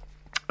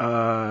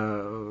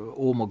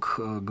 Омак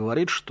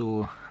говорит,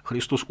 что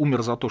Христос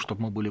умер за то,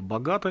 чтобы мы были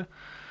богаты,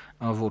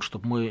 вот,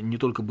 чтобы мы не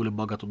только были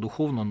богаты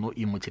духовно, но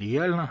и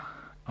материально.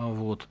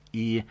 Вот,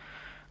 и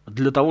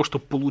для того,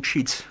 чтобы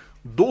получить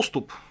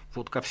доступ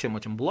вот ко всем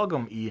этим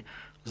благам и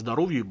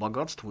здоровью, и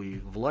богатству, и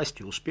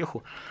власти, и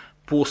успеху,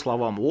 по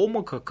словам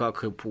Омака,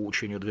 как и по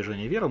учению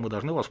движения веры, мы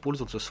должны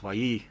воспользоваться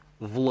своей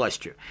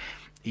властью.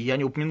 И я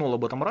не упомянул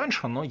об этом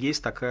раньше, но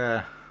есть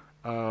такая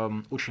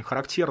очень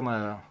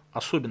характерная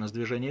особенность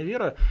движения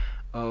веры.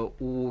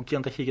 У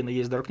Кента Хейгена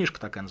есть даже книжка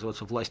такая,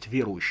 называется «Власть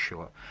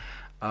верующего»,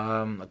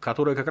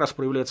 которая как раз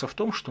проявляется в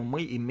том, что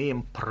мы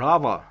имеем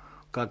право,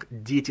 как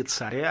дети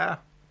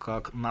царя,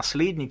 как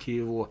наследники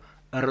его,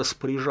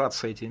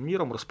 распоряжаться этим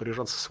миром,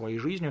 распоряжаться своей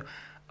жизнью,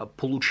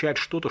 получать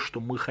что-то,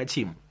 что мы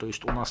хотим. То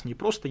есть у нас не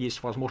просто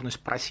есть возможность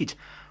просить,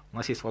 у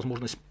нас есть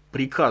возможность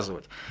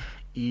приказывать.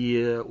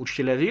 И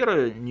учителя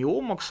веры, не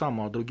Омак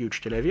сам, а другие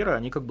учителя веры,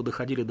 они как бы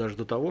доходили даже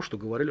до того, что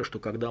говорили, что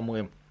когда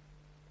мы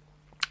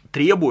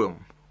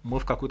требуем, мы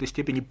в какой-то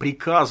степени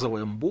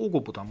приказываем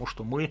Богу, потому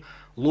что мы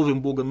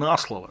ловим Бога на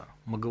слово.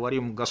 Мы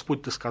говорим: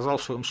 Господь, Ты сказал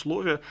в Своем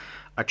слове,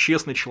 а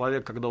честный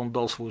человек, когда он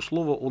дал свое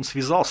слово, он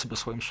связал себя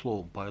своим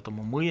словом.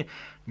 Поэтому мы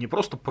не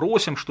просто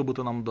просим, чтобы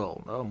Ты нам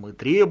дал, да, мы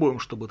требуем,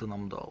 чтобы Ты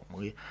нам дал.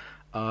 Мы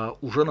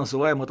уже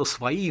называем это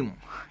своим.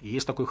 И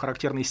есть такой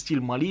характерный стиль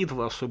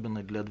молитвы,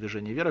 особенно для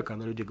движения веры,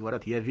 когда люди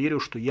говорят: я верю,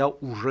 что я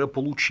уже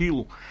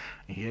получил,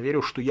 я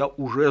верю, что я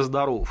уже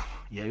здоров,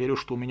 я верю,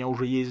 что у меня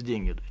уже есть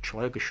деньги.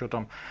 Человек еще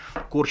там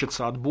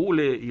корчится от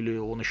боли, или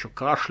он еще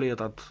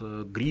кашляет от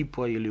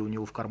гриппа, или у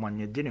него в кармане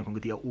нет денег, он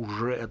говорит: я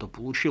уже это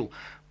получил.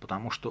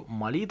 Потому что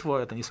молитва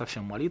 – это не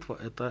совсем молитва,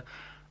 это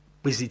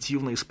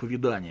позитивное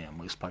исповедание.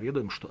 Мы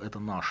исповедуем, что это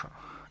наше.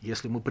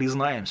 Если мы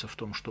признаемся в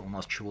том, что у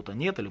нас чего-то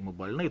нет, или мы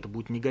больны, это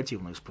будет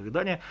негативное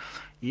исповедание,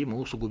 и мы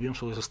усугубим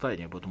свое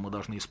состояние. Поэтому мы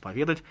должны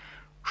исповедать,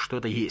 что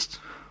это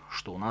есть,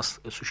 что у нас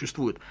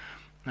существует.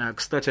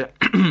 Кстати,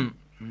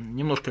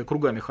 немножко я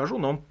кругами хожу,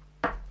 но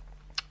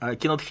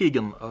Кеннет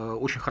Хейген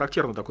очень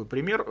характерный такой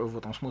пример в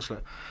этом смысле.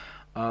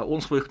 Он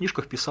в своих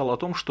книжках писал о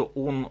том, что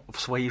он в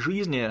своей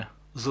жизни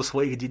за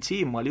своих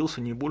детей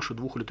молился не больше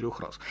 2 или 3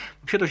 раз.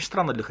 Вообще, это очень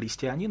странно для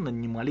христианина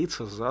не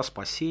молиться за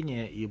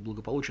спасение и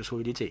благополучие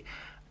своих детей.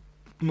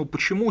 Ну,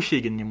 почему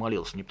Хейген не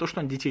молился? Не потому,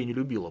 что он детей не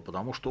любил, а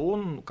потому что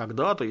он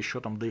когда-то,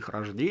 еще там до их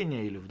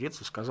рождения или в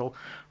детстве, сказал,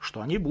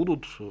 что они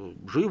будут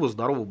живы,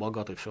 здоровы,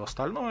 богаты и все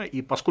остальное.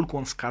 И поскольку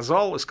он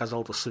сказал, и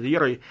сказал это с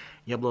верой,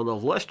 и обладал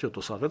властью,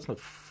 то, соответственно,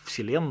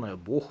 Вселенная,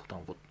 Бог,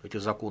 там, вот эти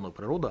законы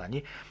природы,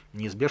 они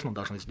неизбежно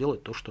должны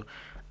сделать то, что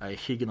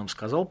Хейген им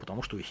сказал,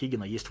 потому что у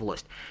Хейгена есть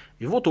власть.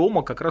 И вот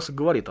Омак как раз и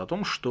говорит о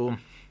том, что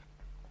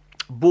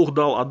Бог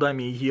дал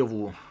Адаме и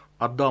Еву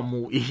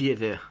Адаму и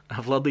Еве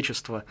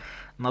владычество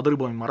над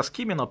рыбами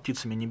морскими, над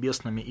птицами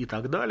небесными и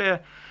так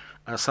далее.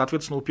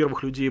 Соответственно, у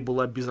первых людей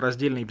была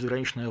безраздельная и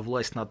безграничная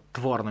власть над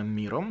тварным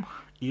миром,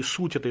 и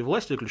суть этой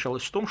власти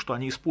заключалась в том, что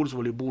они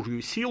использовали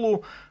Божью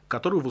силу,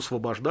 которую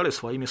высвобождали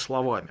своими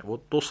словами.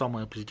 Вот то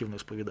самое позитивное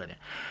исповедание.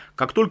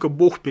 Как только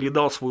Бог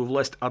передал свою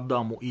власть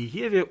Адаму и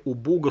Еве, у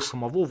Бога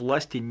самого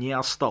власти не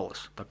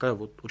осталось. Такая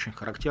вот очень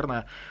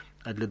характерная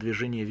для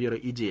движения веры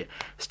идея.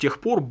 С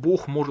тех пор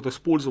Бог может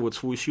использовать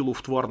свою силу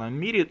в тварном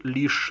мире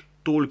лишь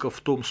только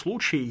в том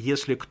случае,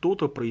 если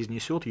кто-то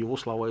произнесет его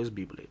слова из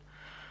Библии.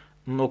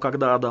 Но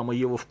когда Адам и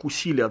Ева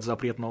вкусили от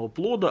запретного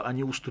плода,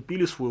 они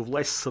уступили свою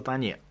власть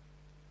сатане.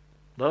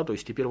 Да, то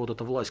есть теперь вот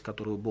эта власть,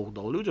 которую Бог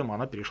дал людям,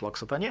 она перешла к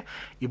сатане,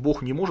 и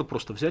Бог не может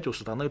просто взять у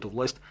сатаны эту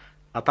власть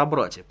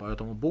отобрать. И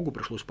поэтому Богу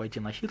пришлось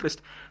пойти на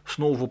хитрость,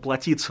 снова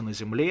воплотиться на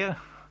земле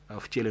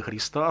в теле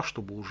Христа,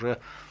 чтобы уже,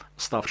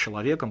 став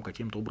человеком,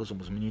 каким-то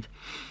образом изменить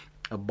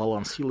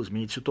баланс сил,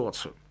 изменить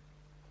ситуацию.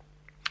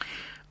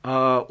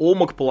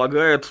 Омак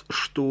полагает,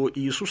 что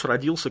Иисус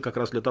родился как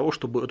раз для того,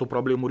 чтобы эту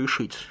проблему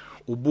решить.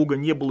 У Бога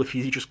не было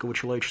физического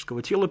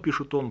человеческого тела,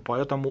 пишет он,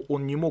 поэтому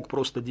он не мог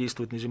просто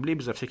действовать на земле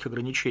безо всяких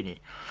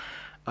ограничений.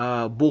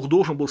 Бог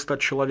должен был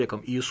стать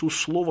человеком. Иисус,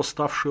 слово,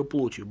 ставшее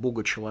плотью.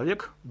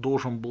 Бога-человек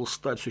должен был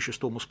стать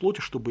существом из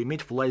плоти, чтобы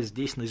иметь власть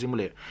здесь, на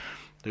земле.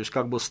 То есть,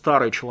 как бы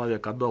старый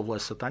человек отдал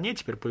власть сатане,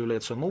 теперь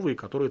появляется новый,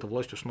 который этой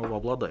властью снова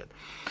обладает.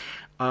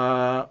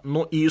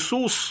 Но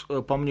Иисус,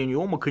 по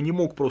мнению Омака, не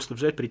мог просто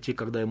взять, прийти,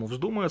 когда ему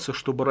вздумается.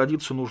 Чтобы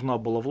родиться, нужна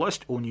была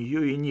власть, у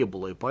нее и не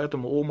было. И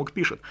поэтому Омак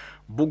пишет,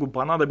 Богу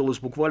понадобилось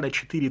буквально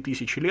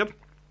 4000 лет,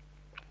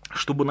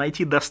 чтобы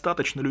найти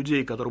достаточно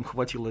людей, которым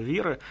хватило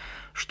веры,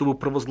 чтобы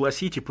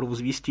провозгласить и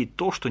провозвестить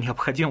то, что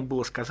необходимо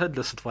было сказать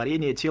для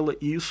сотворения тела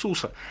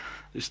Иисуса.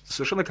 То есть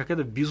совершенно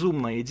какая-то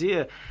безумная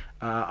идея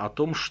о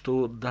том,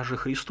 что даже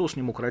Христос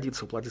не мог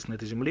родиться, воплотиться на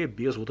этой земле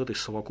без вот этой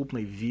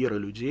совокупной веры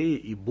людей,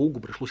 и Богу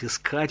пришлось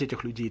искать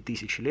этих людей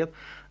 1000 лет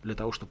для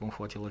того, чтобы им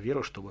хватило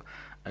веры, чтобы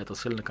эта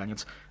цель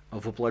наконец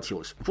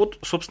воплотилась. Вот,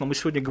 собственно, мы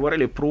сегодня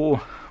говорили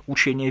про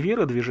учение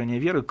веры, движение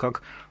веры,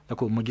 как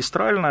такое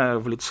магистральное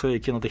в лице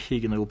Кеннета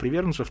Хейгена и его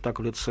приверженцев, так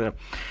и в лице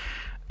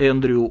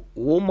Эндрю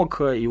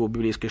Омака, его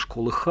библейской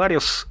школы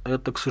Харрис.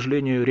 Это, к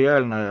сожалению,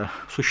 реальная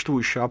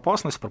существующая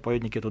опасность.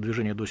 Проповедники этого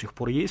движения до сих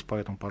пор есть,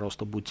 поэтому,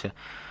 пожалуйста, будьте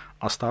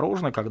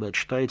осторожны, когда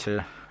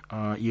читаете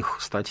их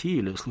статьи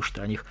или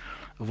слышите о них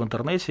в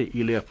интернете,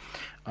 или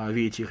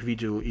видите их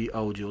видео и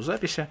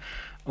аудиозаписи.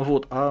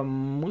 Вот. А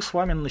мы с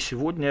вами на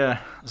сегодня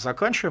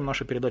заканчиваем.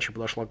 Наша передача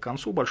подошла к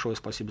концу. Большое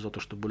спасибо за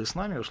то, что были с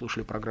нами. Вы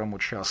слушали программу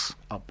 «Час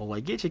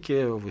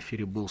апологетики». В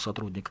эфире был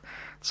сотрудник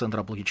Центра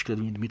апологетических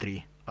исследований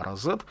Дмитрий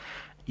Розет.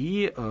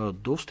 И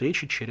до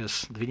встречи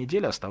через 2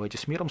 недели. Оставайтесь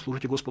с миром,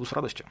 служите Господу с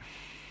радостью.